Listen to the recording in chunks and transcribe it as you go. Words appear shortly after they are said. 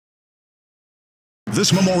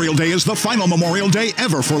This Memorial Day is the final Memorial Day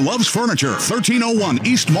ever for Love's Furniture. 1301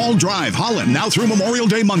 East Mall Drive, Holland. Now through Memorial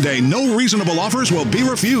Day Monday, no reasonable offers will be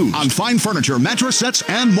refused on fine furniture, mattress sets,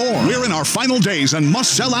 and more. We're in our final days and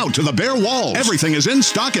must sell out to the bare walls. Everything is in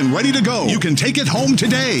stock and ready to go. You can take it home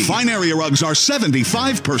today. Fine area rugs are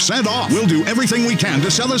 75% off. We'll do everything we can to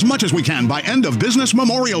sell as much as we can by end of business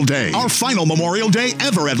Memorial Day. Our final Memorial Day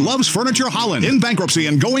ever at Love's Furniture Holland. In bankruptcy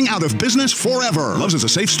and going out of business forever. Love's is a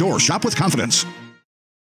safe store. Shop with confidence.